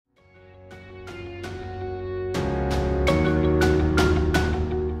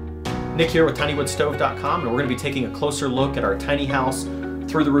Nick here with TinyWoodStove.com, and we're going to be taking a closer look at our tiny house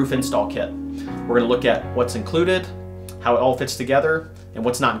through the roof install kit. We're going to look at what's included, how it all fits together, and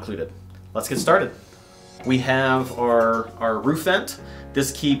what's not included. Let's get started. We have our roof vent.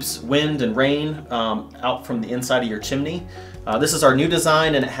 This keeps wind and rain out from the inside of your chimney. This is our new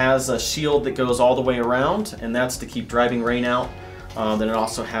design, and it has a shield that goes all the way around, and that's to keep driving rain out. Then it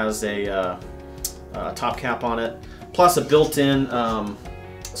also has a top cap on it, plus a built-in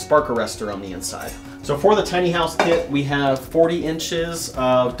spark arrestor on the inside. So for the tiny house kit, we have 40 inches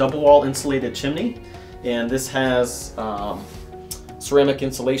of double wall insulated chimney, and this has ceramic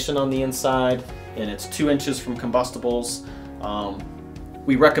insulation on the inside, and it's 2 inches from combustibles.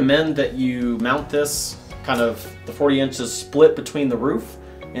 We recommend that you mount this kind of the 40 inches split between the roof,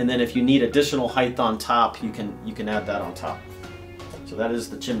 and then if you need additional height on top, you can add that on top. So that is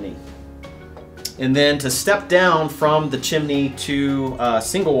the chimney. And then to step down from the chimney to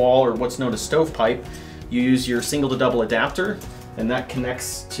single wall, or what's known as stovepipe, you use your single to double adapter, and that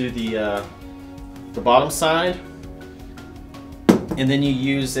connects to the bottom side. And then you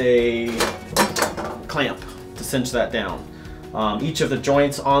use a clamp to cinch that down. Each of the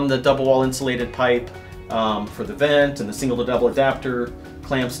joints on the double wall insulated pipe for the vent and the single to double adapter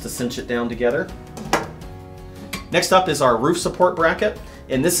clamps to cinch it down together. Next up is our roof support bracket,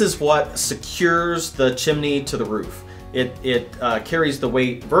 and this is what secures the chimney to the roof. It carries the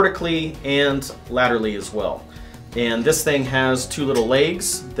weight vertically and laterally as well. And this thing has 2 little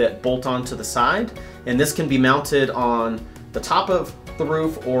legs that bolt onto the side, and this can be mounted on the top of the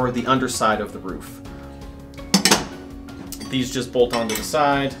roof or the underside of the roof. These just bolt onto the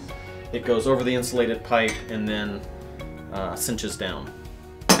side, it goes over the insulated pipe, and then cinches down.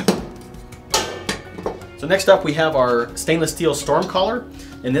 So next up we have our stainless steel storm collar,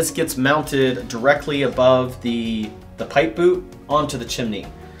 and this gets mounted directly above the pipe boot onto the chimney.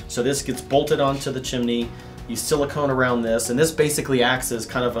 So this gets bolted onto the chimney, you silicone around this, and this basically acts as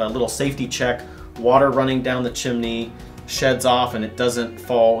kind of a little safety check. Water running down the chimney sheds off and it doesn't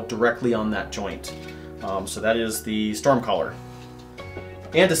fall directly on that joint. So that is the storm collar.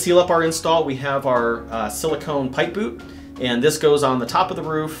 And to seal up our install, we have our silicone pipe boot, and this goes on the top of the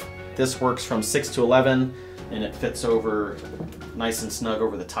roof. This works from 6 to 11, and it fits over nice and snug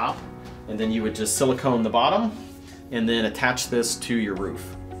over the top. And then you would just silicone the bottom and then attach this to your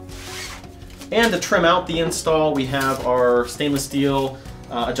roof. And to trim out the install, we have our stainless steel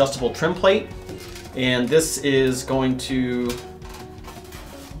adjustable trim plate, and this is going to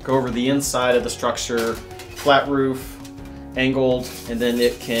go over the inside of the structure, flat roof, angled, and then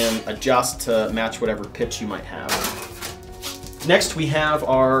it can adjust to match whatever pitch you might have. Next we have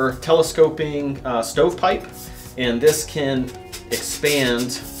our telescoping stovepipe, and this can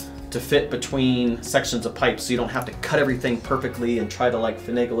expand to fit between sections of pipe, so you don't have to cut everything perfectly and try to like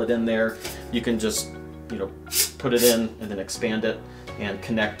finagle it in there. You can just, put it in and then expand it and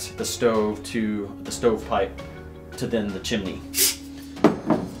connect the stove to the stovepipe to then the chimney.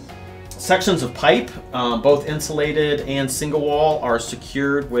 Sections of pipe, both insulated and single wall, are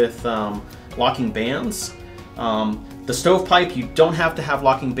secured with locking bands. The stovepipe, you don't have to have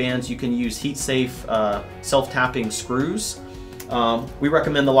locking bands. You can use heat-safe self-tapping screws. We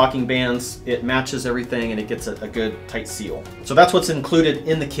recommend the locking bands. It matches everything and it gets a good tight seal. So that's what's included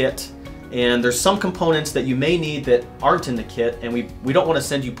in the kit. And there's some components that you may need that aren't in the kit, and we don't want to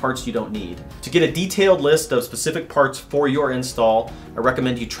send you parts you don't need. To get a detailed list of specific parts for your install, I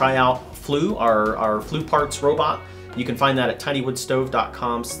recommend you try out Flue, our Flue Parts robot. You can find that at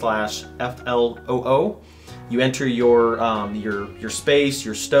tinywoodsstove.com/FLOO. You enter your space,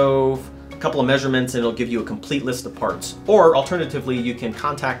 your stove, a couple of measurements, and it'll give you a complete list of parts. Or alternatively, you can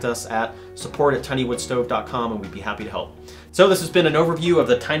contact us at support@tinywoodsstove.com, and we'd be happy to help. So this has been an overview of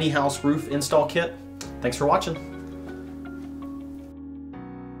the tiny house roof install kit. Thanks for watching.